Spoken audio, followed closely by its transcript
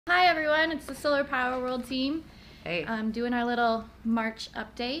Hi everyone, it's the Solar Power World team. Hey. Doing our little March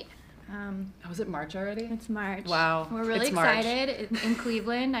update. Was it March already? It's March. Wow. We're really It's March. excited. In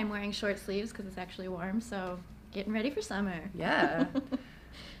Cleveland, I'm wearing short sleeves because it's actually warm, so getting ready for summer. Yeah.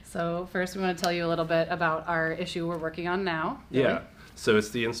 So first we want to tell you a little bit about our issue we're working on now. Yeah, so it's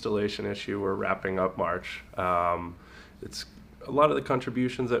the installation issue. We're wrapping up March. It's a lot of the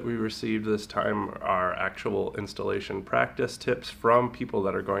contributions that we received this time are actual installation practice tips from people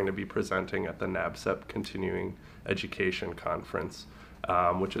that are going to be presenting at the NABCEP Continuing Education Conference,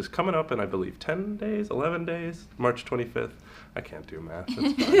 which is coming up in, I believe, 10 days, 11 days, March 25th. I can't do math.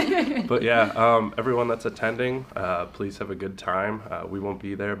 That's fine. But yeah, everyone that's attending, please have a good time. We won't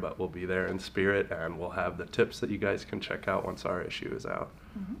be there, but we'll be there in spirit, and we'll have the tips that you guys can check out once our issue is out.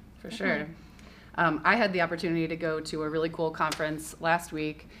 Mm-hmm. For sure. I had the opportunity to go to a really cool conference last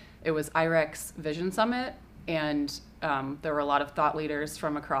week. It was IREX Vision Summit, and there were a lot of thought leaders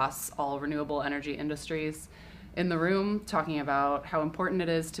from across all renewable energy industries in the room talking about how important it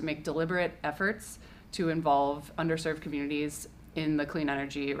is to make deliberate efforts to involve underserved communities in the clean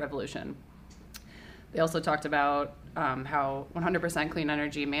energy revolution. They also talked about how 100% clean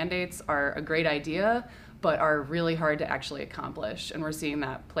energy mandates are a great idea, but are really hard to actually accomplish. And we're seeing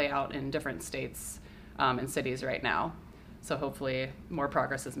that play out in different states and cities right now. So hopefully more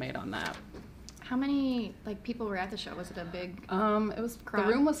progress is made on that. How many people were at the show? Was it a big It was crowd?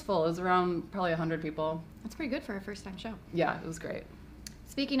 The room was full. It was around probably 100 people. That's pretty good for a first-time show. Yeah, it was great.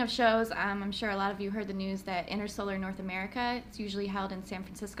 Speaking of shows, I'm sure a lot of you heard the news that Intersolar North America, it's usually held in San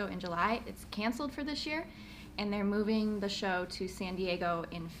Francisco in July. It's canceled for this year, and they're moving the show to San Diego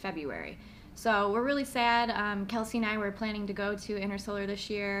in February. So we're really sad. Kelsey and I were planning to go to Intersolar this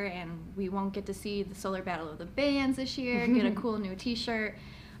year, and we won't get to see the Solar Battle of the Bands this year, get a cool new t-shirt.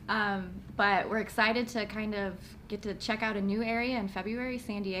 But we're excited to kind of get to check out a new area in February,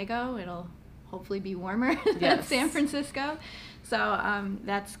 San Diego. It'll hopefully be warmer than Yes. San Francisco. So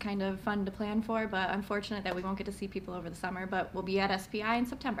that's kind of fun to plan for, but unfortunate that we won't get to see people over the summer, but we'll be at SPI in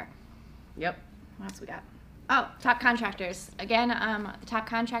September. Yep. What else we got? Oh, top contractors. Again, the top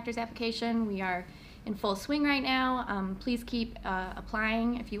contractors application, we are in full swing right now. Please keep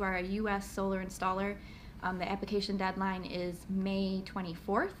applying if you are a U.S. solar installer. The application deadline is May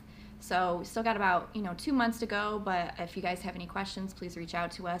 24th. So we still got about 2 months to go, but if you guys have any questions, please reach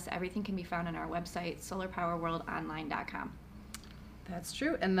out to us. Everything can be found on our website, solarpowerworldonline.com. That's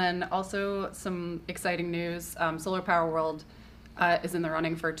true. And then also some exciting news. Solar Power World is in the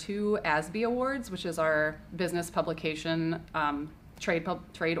running for 2 ASBE awards, which is our business publication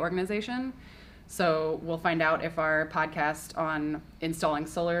trade organization. So we'll find out if our podcast on installing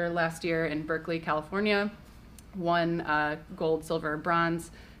solar last year in Berkeley, California, won gold, silver, bronze,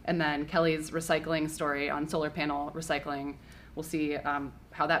 and then Kelly's recycling story on solar panel recycling. We'll see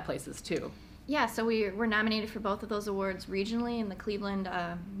how that places too. Yeah, so we're nominated for both of those awards regionally in the Cleveland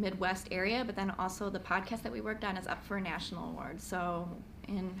Midwest area, but then also the podcast that we worked on is up for a national award. So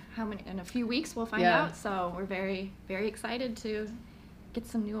in a few weeks we'll find out. So we're very, very excited to get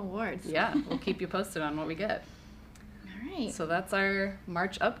some new awards. Yeah, we'll keep you posted on what we get. All right. So that's our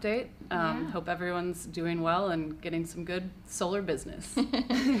March update. Hope everyone's doing well and getting some good solar business.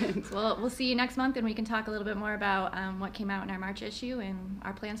 Well, we'll see you next month, and we can talk a little bit more about what came out in our March issue and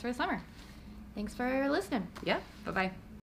our plans for the summer. Thanks for listening. Yeah, bye-bye.